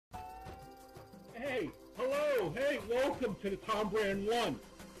Hello, hey, welcome to the Tom Brand 1.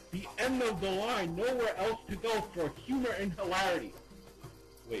 The end of the line, nowhere else to go for humor and hilarity.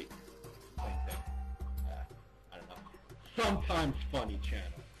 Wait, same thing. I don't know. Sometimes funny channel.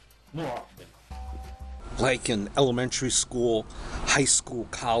 More often. Like in elementary school, high school,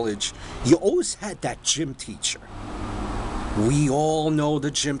 college, you always had that gym teacher. We all know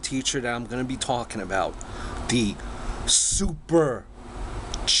the gym teacher that I'm going to be talking about. The super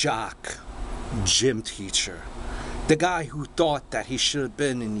jock gym teacher. The guy who thought that he should have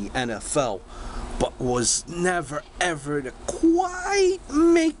been in the NFL, but was never ever to quite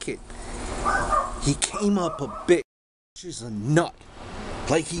make it. He came up a bit. He's a nut.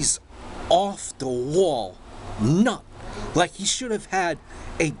 Like he's off the wall nut. Like he should have had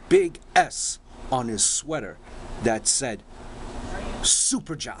a big S on his sweater that said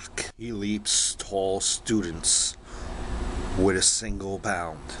Super Jock. He leaps tall students with a single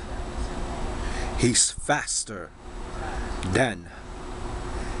bound. He's faster than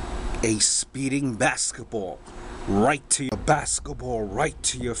a speeding basketball right to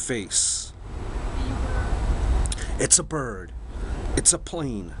your face. It's a bird. It's a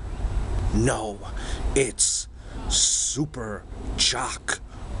plane. No, it's Super Jock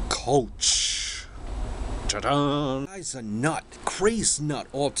Coach. Ta-da! Guy's a nut, crazed nut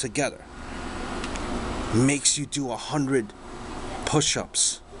altogether. Makes you do 100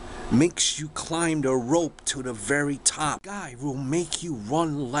 push-ups. Makes you climb the rope to the very top. Guy will make you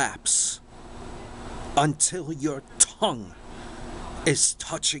run laps until your tongue is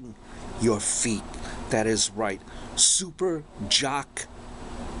touching your feet. That is right. Super Jock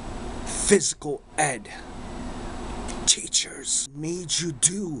Physical Ed teachers made you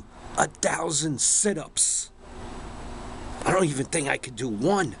do 1,000 sit-ups. I don't even think I could do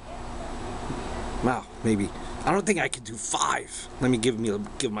one. Well, maybe. I don't think I could do 5. Let me give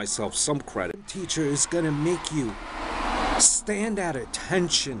myself some credit. Teacher is gonna make you stand at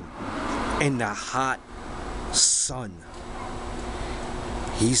attention in the hot sun.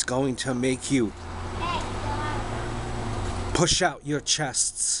 He's going to make you push out your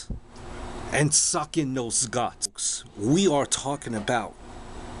chests and suck in those guts. We are talking about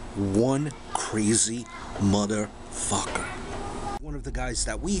one crazy motherfucker. One of the guys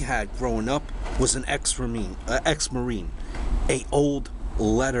that we had growing up was an ex-Marine, a old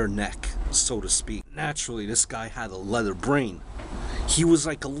leather neck, so to speak. Naturally, this guy had a leather brain. He was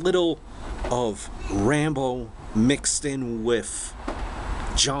like a little of Rambo mixed in with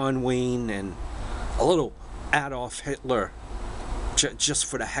John Wayne and a little Adolf Hitler, just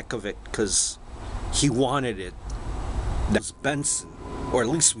for the heck of it, because he wanted it. That was Benson, or at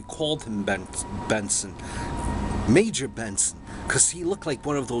least we called him Benson, Major Benson, because he looked like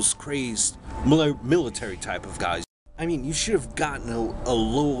one of those crazed military type of guys. I mean, you should have gotten a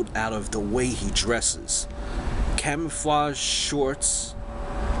load out of the way he dresses. Camouflage shorts,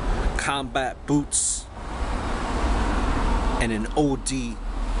 combat boots, and an OD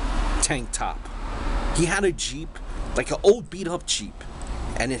tank top. He had a Jeep, like an old beat-up Jeep,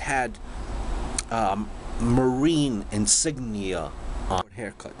 and it had Marine insignia on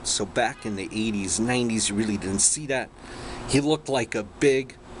haircut. So back in the 80s, 90s, you really didn't see that. He looked like a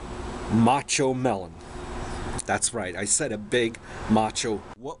big macho melon. That's right, I said a big macho.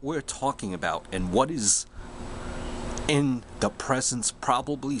 What we're talking about and what is in the presence,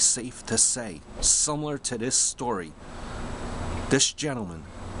 probably safe to say, similar to this story, this gentleman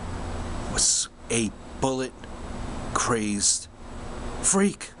was a bullet-crazed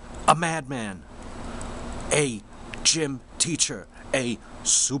freak, a madman, a gym teacher, a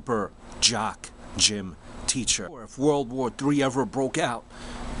super jock gym teacher. Or if World War III ever broke out,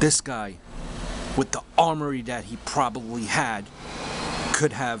 this guy, with the armory that he probably had,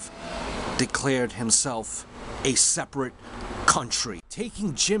 could have declared himself a separate country.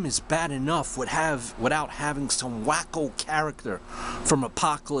 Taking gym is bad enough without having some wacko character from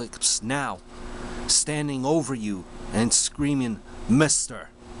Apocalypse Now standing over you and screaming, Mister,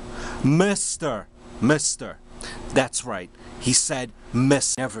 Mister, Mister. That's right, he said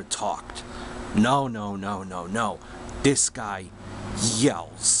Miss. Never talked. No. This guy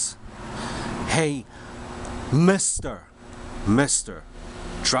yells, hey, Mister,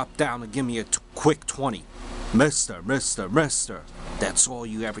 drop down and give me a quick 20. Mister. That's all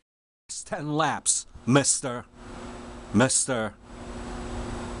you ever. 10 laps, Mister.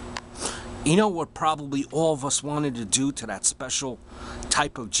 You know what probably all of us wanted to do to that special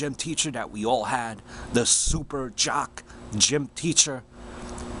type of gym teacher that we all had? The super jock gym teacher?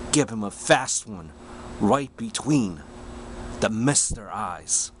 Give him a fast one right between the Mr.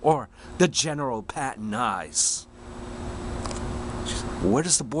 eyes, or the General Patton eyes. Where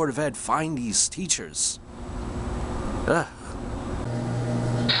does the Board of Ed find these teachers? Ugh.